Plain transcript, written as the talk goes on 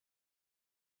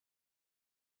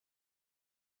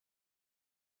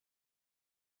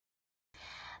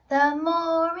The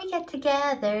more we get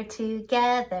together,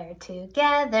 together,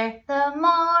 together, the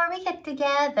more we get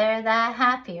together, the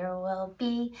happier we'll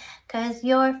be. 'Cause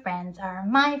your friends are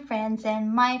my friends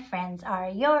and my friends are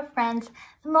your friends.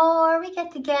 The more we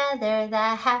get together,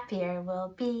 the happier we'll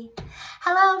be.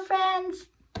 Hello friends,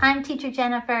 I'm Teacher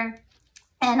Jennifer.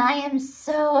 And I am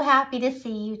so happy to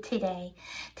see you today.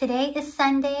 Today is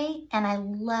Sunday, and I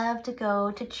love to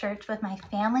go to church with my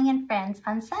family and friends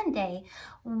on Sunday.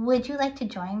 Would you like to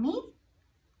join me?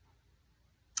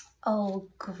 Oh,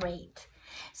 great.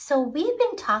 So we've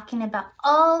been talking about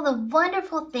all the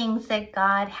wonderful things that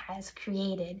God has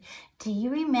created. Do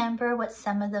you remember what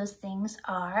some of those things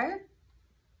are?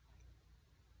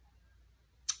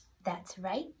 That's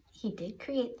right, He did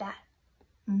create that.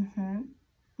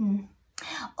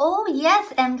 Oh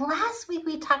yes, and last week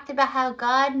we talked about how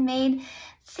God made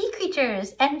sea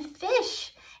creatures and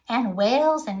fish and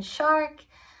whales and sharks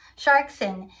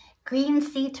and green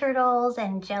sea turtles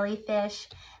and jellyfish.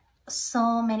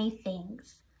 So many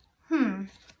things. I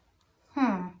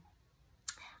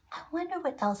wonder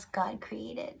what else God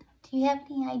created. Do you have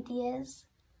any ideas?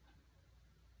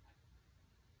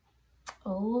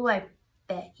 Oh, I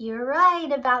bet you're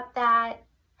right about that.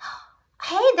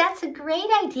 Hey, that's a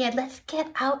great idea. Let's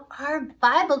get out our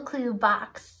Bible clue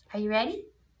box. Are you ready?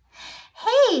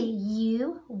 Hey,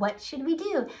 you, what should we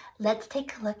do? Let's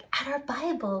take a look at our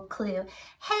Bible clue.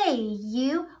 Hey,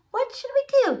 you, what should we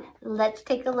do? Let's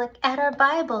take a look at our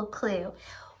Bible clue.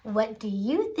 What do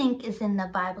you think is in the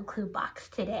Bible clue box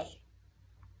today?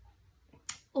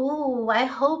 Oh, I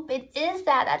hope it is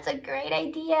that. That's a great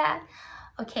idea.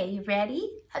 Okay, you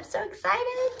ready? I'm so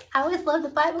excited. I always love the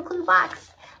Bible clue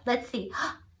box. Let's see.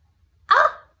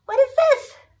 Oh, what is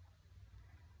this?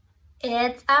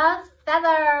 It's a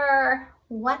feather.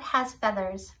 What has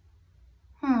feathers?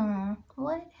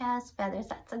 What has feathers?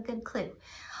 That's a good clue.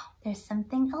 There's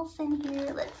something else in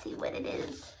here. Let's see what it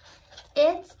is.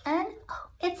 It's a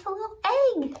little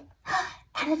egg.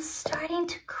 And it's starting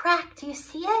to crack. Do you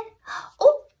see it?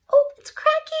 Oh, it's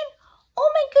cracking.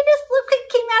 Oh my goodness, look what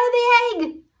came out of the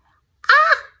egg.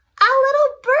 A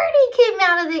little birdie came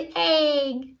out of the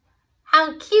egg.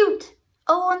 How cute.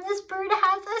 Oh, and this bird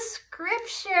has a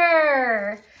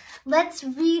scripture. Let's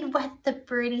read what the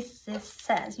birdie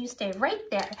says. You stay right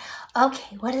there.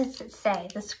 Okay, what does it say?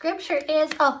 The scripture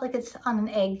is, oh, look, it's on an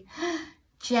egg.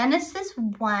 Genesis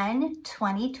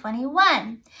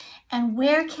 1:20-21. And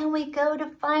where can we go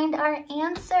to find our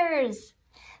answers?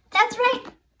 That's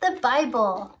right, the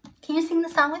Bible. Can you sing the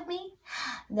song with me?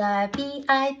 The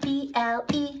Bible.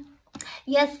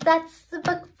 Yes, that's the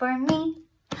book for me.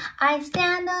 I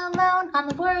stand alone on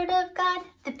the Word of God,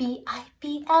 the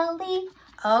Bible.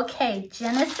 Okay,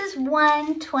 Genesis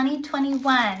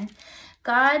 1:20-21.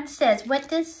 God says, what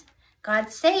does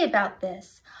God say about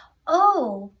this?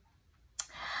 Oh,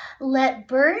 let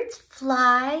birds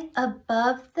fly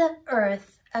above the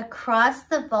earth across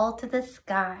the vault of the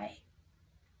sky,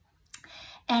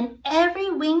 and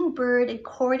every winged bird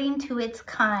according to its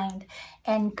kind.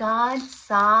 And God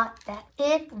saw that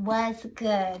it was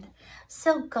good.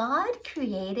 So God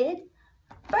created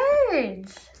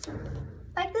birds,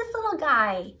 like this little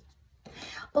guy.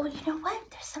 Oh, you know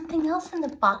what? There's something else in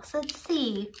the box. Let's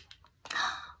see.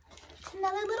 It's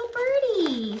another little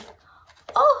birdie.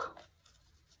 Oh,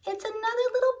 it's another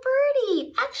little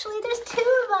birdie. Actually, there's two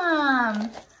of them.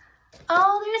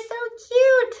 Oh, they're so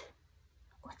cute.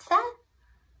 What's that?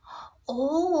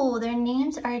 Oh, their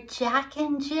names are Jack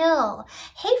and Jill.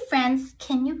 Hey friends,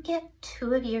 can you get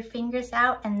two of your fingers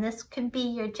out, and this can be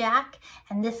your Jack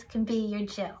and this can be your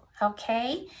Jill,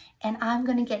 okay? And I'm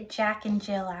gonna get Jack and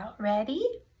Jill out. Ready?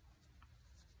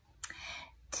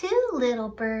 Two little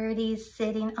birdies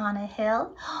sitting on a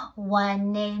hill,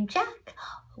 one named Jack,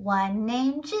 one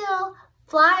named Jill.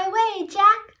 Fly away,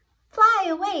 Jack, fly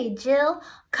away, Jill.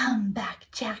 Come back,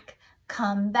 Jack,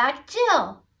 come back,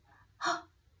 Jill.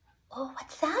 Oh,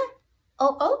 what's that?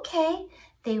 Oh, okay.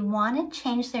 They want to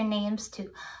change their names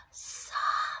to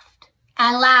soft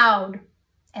and loud.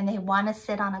 And they want to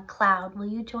sit on a cloud. Will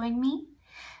you join me?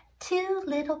 Two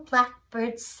little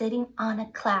blackbirds sitting on a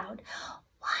cloud.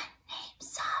 One name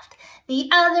soft, the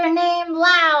other name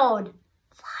loud.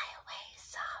 Fly away,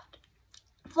 soft.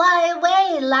 Fly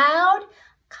away, loud.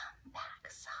 Come back,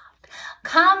 soft.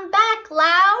 Come back,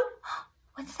 loud.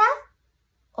 What's that?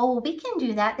 Oh, we can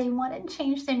do that. They want to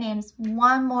change their names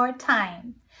one more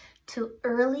time to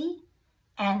early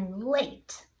and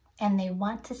late. And they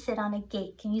want to sit on a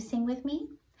gate. Can you sing with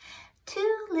me?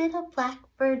 Two little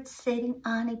blackbirds sitting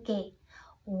on a gate.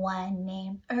 One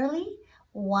named early,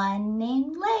 one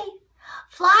named late.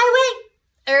 Fly away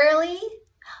early,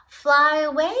 fly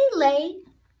away late.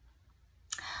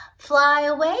 Fly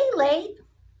away late.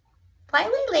 Fly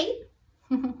away late.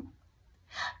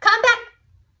 Come back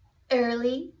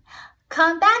early.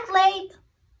 Come back late.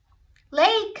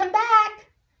 Late, come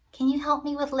back. Can you help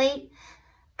me with late?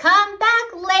 Come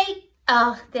back late.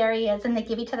 Oh, there he is. And they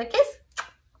give each other a kiss.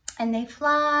 And they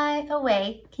fly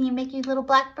away. Can you make your little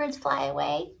blackbirds fly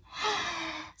away?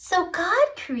 So God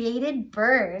created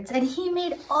birds, and he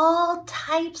made all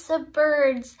types of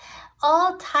birds,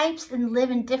 all types, and live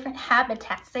in different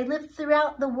habitats. They live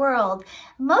throughout the world.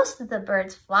 Most of the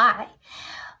birds fly,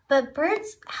 but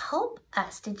birds help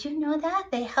us. Did you know that?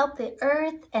 They help the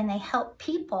earth and they help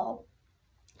people.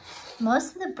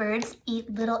 Most of the birds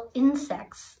eat little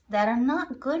insects that are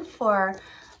not good for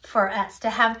us to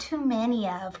have too many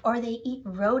of, or they eat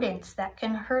rodents that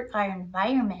can hurt our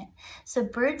environment. So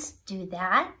birds do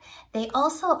that. They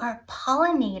also are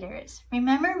pollinators.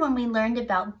 Remember when we learned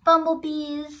about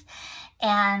bumblebees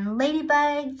and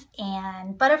ladybugs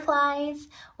and butterflies?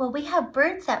 Well, we have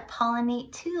birds that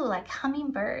pollinate too, like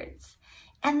hummingbirds.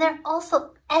 And they're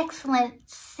also excellent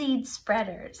seed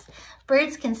spreaders.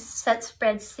 Birds can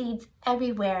spread seeds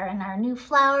everywhere, and our new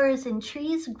flowers and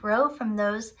trees grow from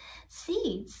those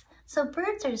seeds. So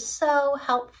birds are so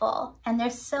helpful, and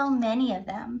there's so many of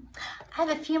them. I have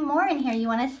a few more in here. You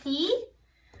want to see?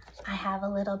 I have a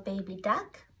little baby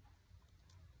duck.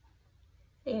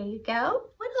 There you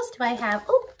go. What else do I have?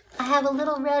 Oh, I have a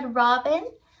little red robin.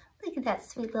 Look at that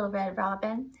sweet little red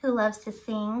robin who loves to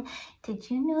sing.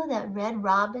 Did you know that red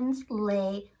robins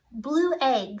lay blue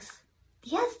eggs?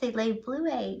 Yes, they lay blue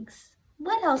eggs.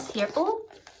 What else here? Oh,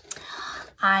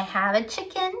 I have a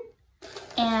chicken,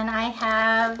 and I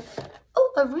have,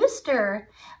 oh, a rooster.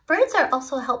 Birds are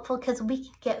also helpful because we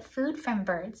can get food from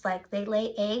birds. Like they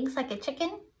lay eggs like a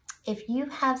chicken. If you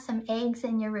have some eggs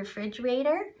in your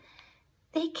refrigerator,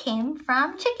 they came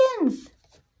from chickens.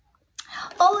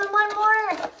 Oh, and one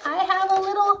more. I have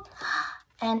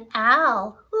an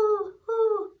owl. Ooh,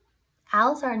 ooh.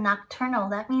 Owls are nocturnal.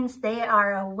 That means they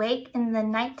are awake in the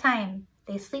nighttime.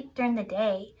 They sleep during the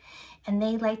day, and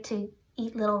they like to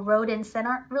eat little rodents that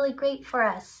aren't really great for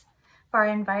us, for our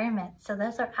environment. So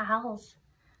those are owls.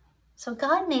 So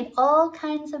God made all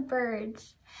kinds of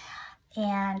birds.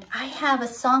 And I have a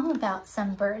song about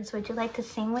some birds. Would you like to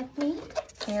sing with me?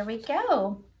 Here we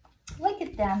go. Look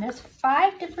at them. There's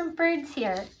 5 different birds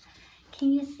here.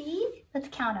 Can you see? Let's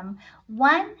count them.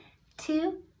 1,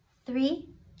 2, 3,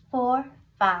 4,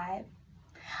 5.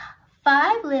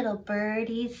 5 little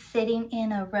birdies sitting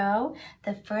in a row.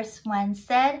 The first one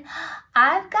said,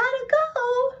 I've got to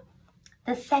go.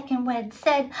 The second one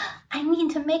said, I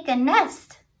need to make a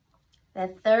nest. The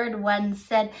third one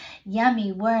said,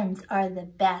 yummy worms are the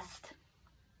best.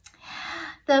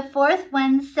 The fourth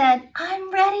one said,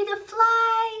 I'm ready to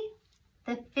fly.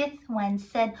 The fifth one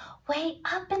said, way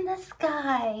up in the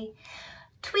sky.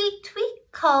 Tweet,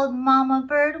 tweet, called Mama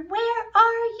Bird, where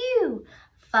are you?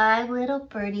 5 little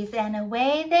birdies, and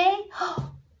away they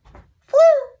flew.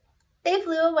 They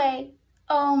flew away.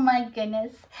 Oh my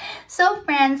goodness. So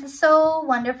friends, so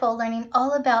wonderful learning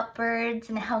all about birds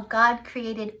and how God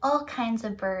created all kinds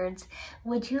of birds.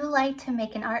 Would you like to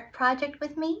make an art project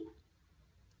with me?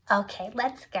 Okay,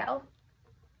 let's go.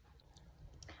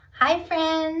 Hi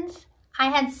friends. I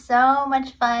had so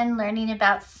much fun learning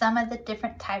about some of the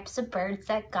different types of birds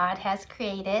that God has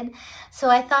created. So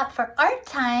I thought for art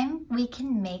time, we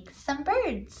can make some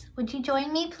birds. Would you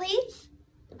join me, please?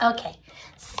 Okay,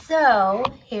 so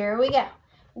here we go.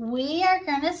 We are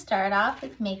going to start off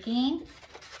with making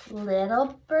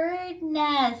little bird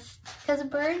nests, because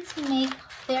birds make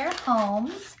their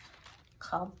homes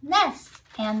called nests,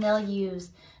 and they'll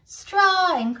use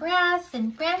straw and grass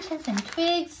and branches and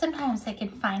twigs. Sometimes they can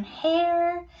find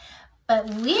hair, but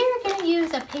we're going to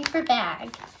use a paper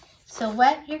bag. So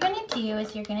what you're going to do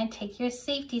is you're going to take your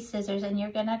safety scissors and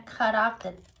you're going to cut off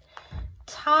the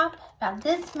top, about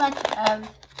this much of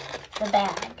the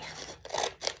bag.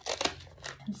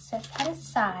 And set that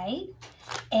aside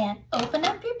and open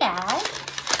up your bag.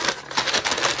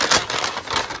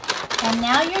 And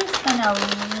now you're just going to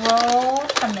roll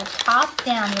from the top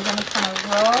down. You're going to kind of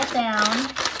roll down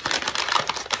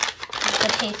the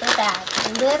paper bag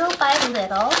little by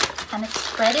little. Kind of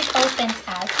spread it open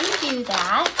as you do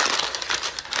that.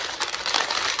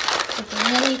 It's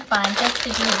really fun just to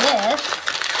do this.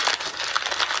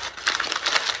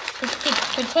 Just to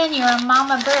pretend you're a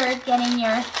mama bird getting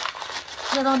your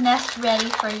little nest ready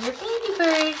for your baby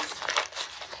birds.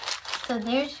 So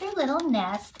there's your little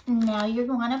nest. Now you're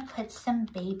going to put some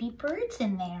baby birds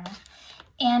in there.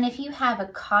 And if you have a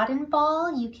cotton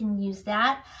ball, you can use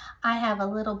that. I have a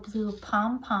little blue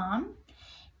pom-pom.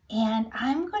 And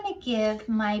I'm going to give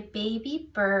my baby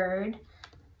bird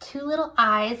two little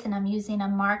eyes, and I'm using a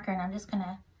marker, and I'm just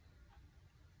gonna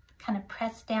kind of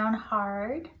press down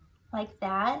hard like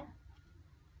that.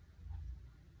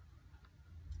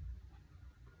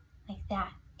 Like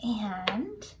that.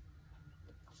 And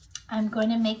I'm going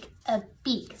to make a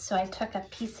beak. So I took a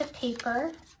piece of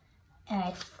paper and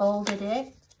I folded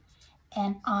it.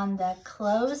 And on the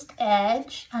closed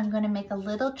edge, I'm going to make a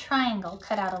little triangle,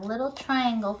 cut out a little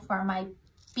triangle for my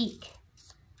beak.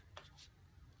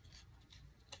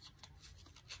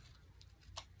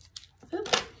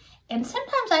 Oops. And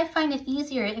sometimes I find it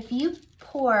easier if you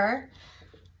pour,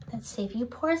 let's see, if you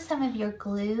pour some of your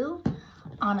glue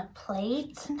on a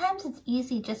plate, sometimes it's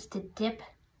easy just to dip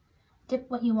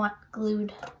what you want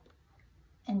glued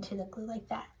into the glue like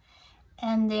that.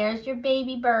 And there's your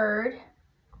baby bird.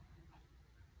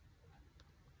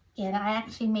 And I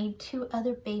actually made two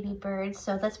other baby birds,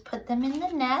 so let's put them in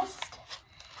the nest.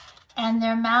 And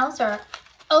their mouths are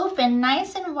open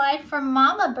nice and wide for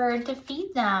mama bird to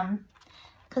feed them,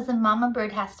 because the mama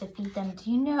bird has to feed them.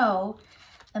 Do you know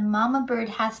the mama bird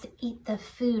has to eat the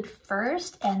food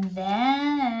first and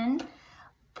then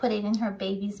put it in her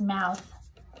baby's mouth?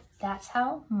 That's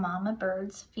how mama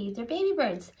birds feed their baby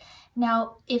birds.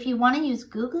 Now, if you want to use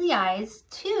googly eyes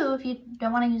too, if you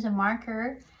don't want to use a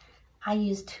marker, I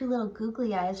use two little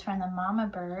googly eyes from the mama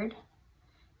bird,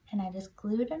 and I just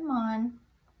glued them on,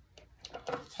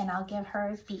 and I'll give her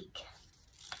a beak.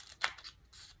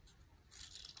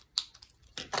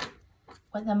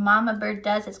 What the mama bird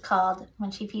does is called, when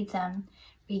she feeds them,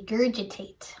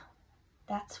 regurgitate.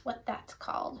 That's what that's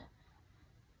called.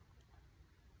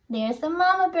 There's the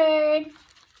mama bird,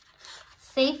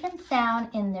 safe and sound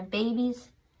in their babies,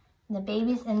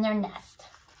 in their nest.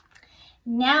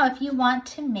 Now, if you want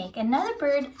to make another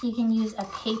bird, you can use a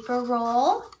paper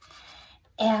roll.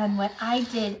 And what I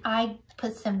did, I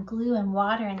put some glue and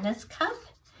water in this cup,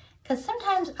 because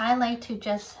sometimes I like to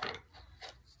just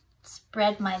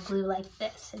spread my glue like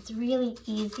this. It's really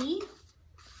easy.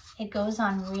 It goes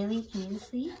on really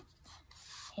easily.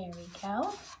 Here we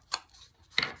go.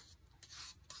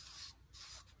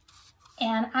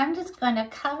 And I'm just going to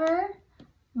cover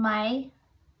my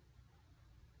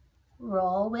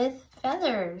roll with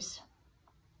feathers.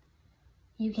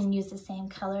 You can use the same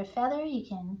color feather. You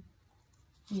can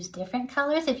use different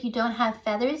colors. If you don't have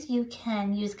feathers, you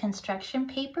can use construction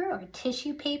paper or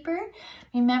tissue paper.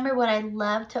 Remember what I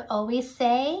love to always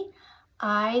say,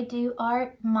 I do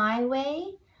art my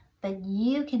way, but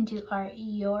you can do art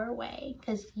your way,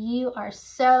 because you are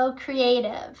so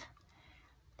creative.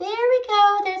 There we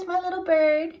go, there's my little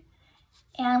bird.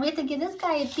 And we have to give this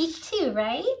guy a beak too,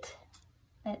 right?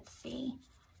 Let's see,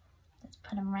 let's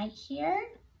put him right here.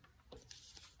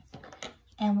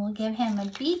 And we'll give him a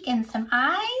beak and some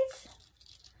eyes.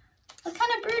 What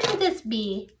kind of bird would this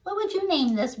be? What would you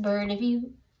name this bird if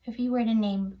you were to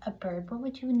name a bird? What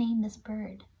would you name this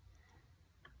bird?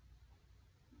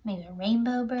 Maybe a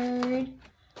rainbow bird?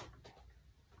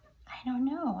 I don't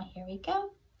know. Here we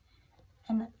go.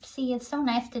 And see, it's so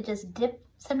nice to just dip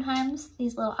sometimes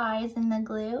these little eyes in the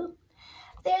glue.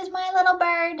 There's my little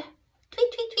bird.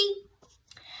 Tweet, tweet, tweet.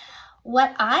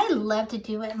 What I love to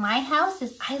do at my house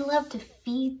is I love to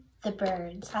feed the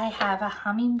birds. I have a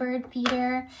hummingbird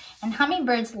feeder, and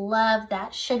hummingbirds love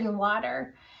that sugar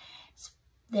water.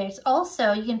 There's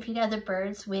also, you can feed other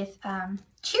birds with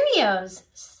Cheerios.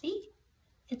 See,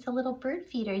 it's a little bird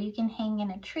feeder you can hang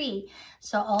in a tree.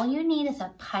 So all you need is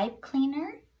a pipe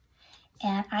cleaner.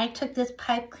 And I took this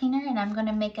pipe cleaner and I'm going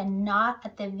to make a knot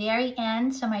at the very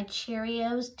end so my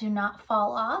Cheerios do not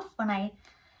fall off when I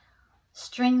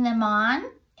string them on.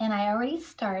 And I already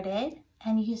started.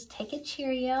 And you just take a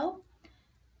Cheerio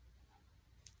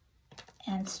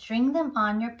and string them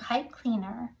on your pipe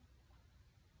cleaner.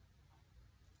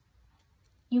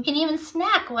 You can even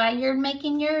snack while you're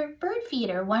making your bird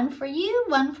feeder. One for you,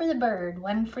 one for the bird.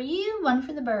 One for you, one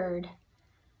for the bird.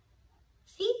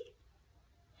 See?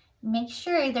 Make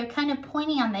sure they're kind of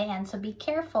pointy on the end, so be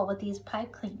careful with these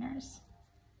pipe cleaners.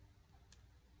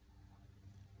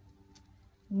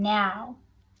 Now,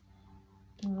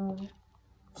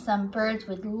 some birds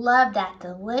would love that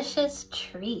delicious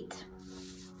treat.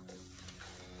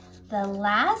 The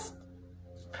last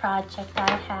project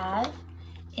I have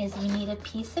is you need a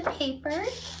piece of paper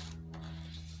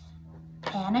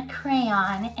and a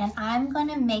crayon, and I'm going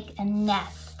to make a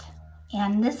nest.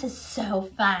 And this is so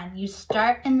fun. You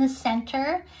start in the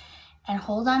center and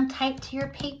hold on tight to your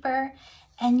paper,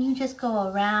 and you just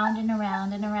go around and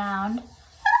around and around.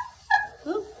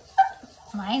 Oop,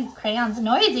 my crayon's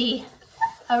noisy.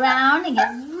 Around and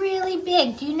get really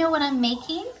big. Do you know what I'm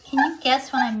making? Can you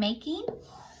guess what I'm making?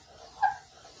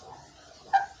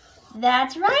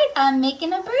 That's right, I'm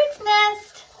making a bird's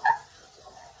nest.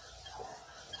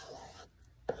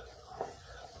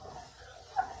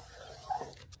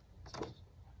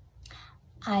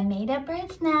 I made a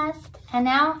bird's nest, and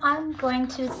now I'm going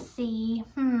to see,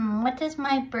 what does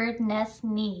my bird nest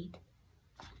need?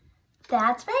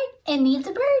 That's right, it needs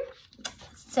a bird.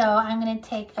 So I'm gonna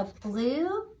take a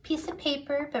blue piece of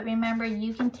paper, but remember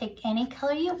you can take any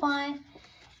color you want,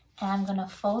 and I'm gonna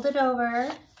fold it over,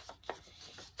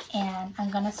 and I'm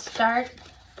gonna start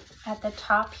at the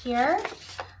top here.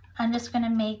 I'm just gonna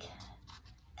make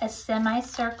a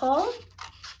semicircle.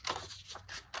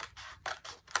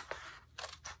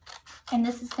 And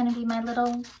this is gonna be my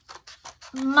little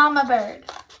mama bird.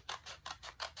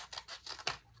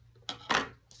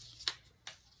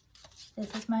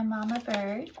 This is my mama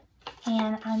bird.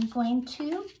 And I'm going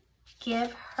to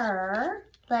give her,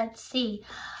 let's see,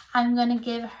 I'm gonna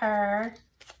give her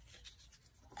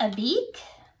a beak.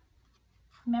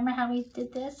 Remember how we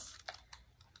did this?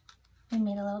 We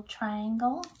made a little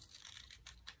triangle.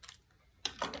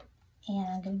 And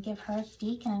I'm gonna give her a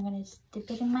beak, and I'm gonna dip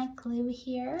it in my glue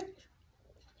here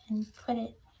and put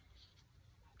it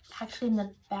actually in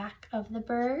the back of the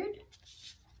bird.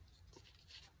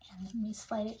 And let me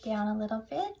slide it down a little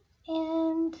bit,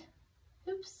 and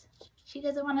oops, she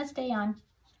doesn't want to stay on.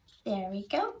 There we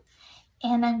go.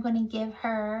 And I'm going to give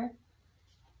her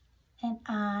an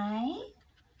eye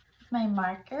with my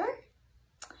marker.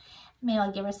 Maybe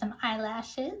I'll give her some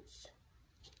eyelashes.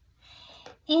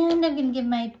 And I'm going to give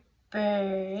my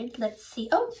bird, let's see,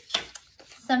 oh,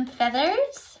 some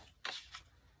feathers.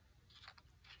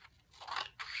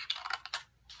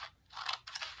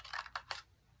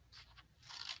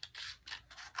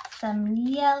 Some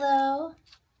yellow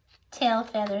tail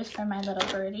feathers for my little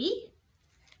birdie.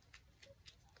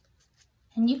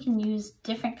 And you can use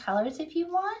different colors if you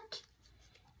want.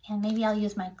 And maybe I'll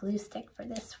use my glue stick for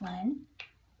this one.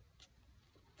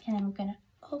 And I'm gonna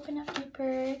open up my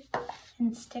bird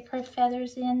and stick her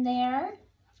feathers in there.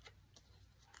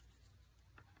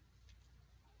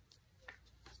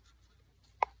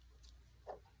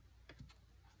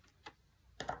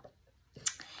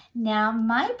 Now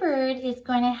my bird is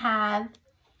going to have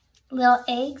little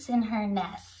eggs in her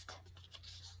nest.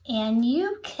 And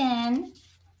you can,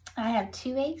 I have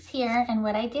 2 eggs here, and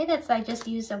what I did is I just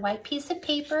used a white piece of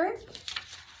paper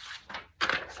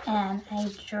and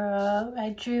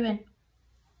I drew an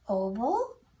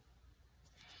oval.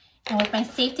 And with my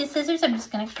safety scissors, I'm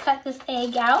just gonna cut this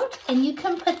egg out, and you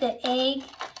can put the egg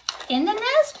in the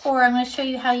nest, or I'm gonna show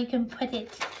you how you can put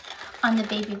it on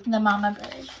the mama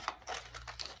bird.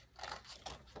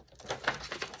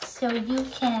 So you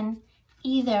can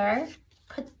either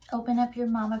open up your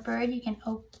mama bird, you can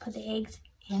put the eggs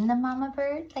in the mama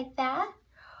bird like that,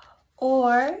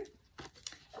 or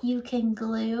you can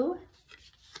glue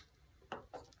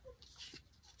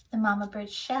the mama bird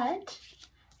shut,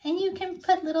 and you can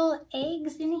put little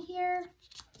eggs in here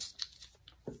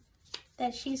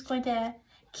that she's going to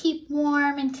keep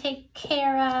warm and take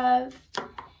care of.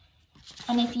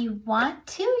 And if you want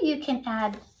to, you can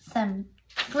add some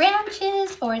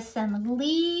branches or some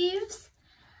leaves.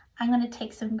 I'm going to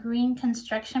take some green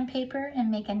construction paper and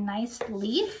make a nice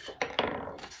leaf.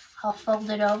 I'll fold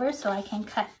it over so I can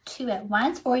cut 2 at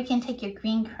once, or you can take your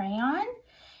green crayon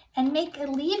and make a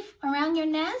leaf around your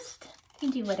nest. You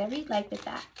can do whatever you like with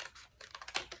that.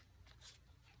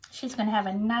 She's going to have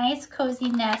a nice cozy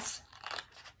nest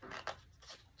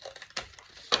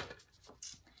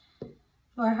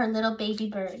for her little baby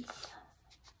birds.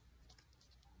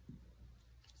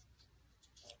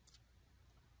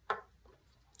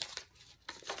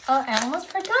 Oh, I almost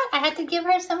forgot. I had to give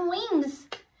her some wings.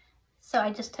 So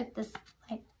I just took this,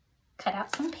 I cut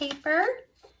out some paper,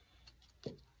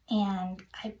 and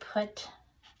I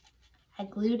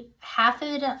glued half of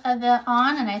it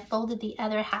on, and I folded the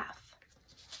other half.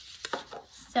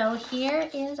 So here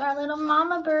is our little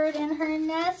mama bird in her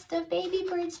nest of baby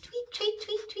birds. Tweet, tweet,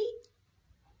 tweet, tweet.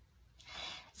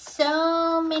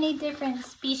 So many different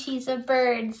species of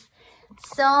birds.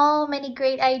 So many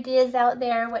great ideas out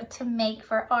there what to make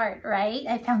for art, right?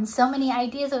 I found so many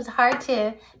ideas, it was hard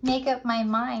to make up my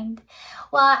mind.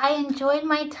 Well, I enjoyed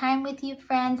my time with you,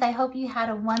 friends. I hope you had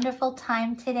a wonderful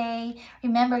time today.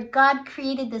 Remember, God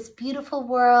created this beautiful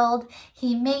world.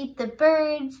 He made the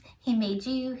birds, He made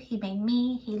you, He made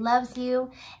me, He loves you,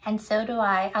 and so do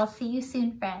I. I'll see you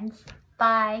soon, friends.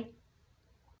 Bye.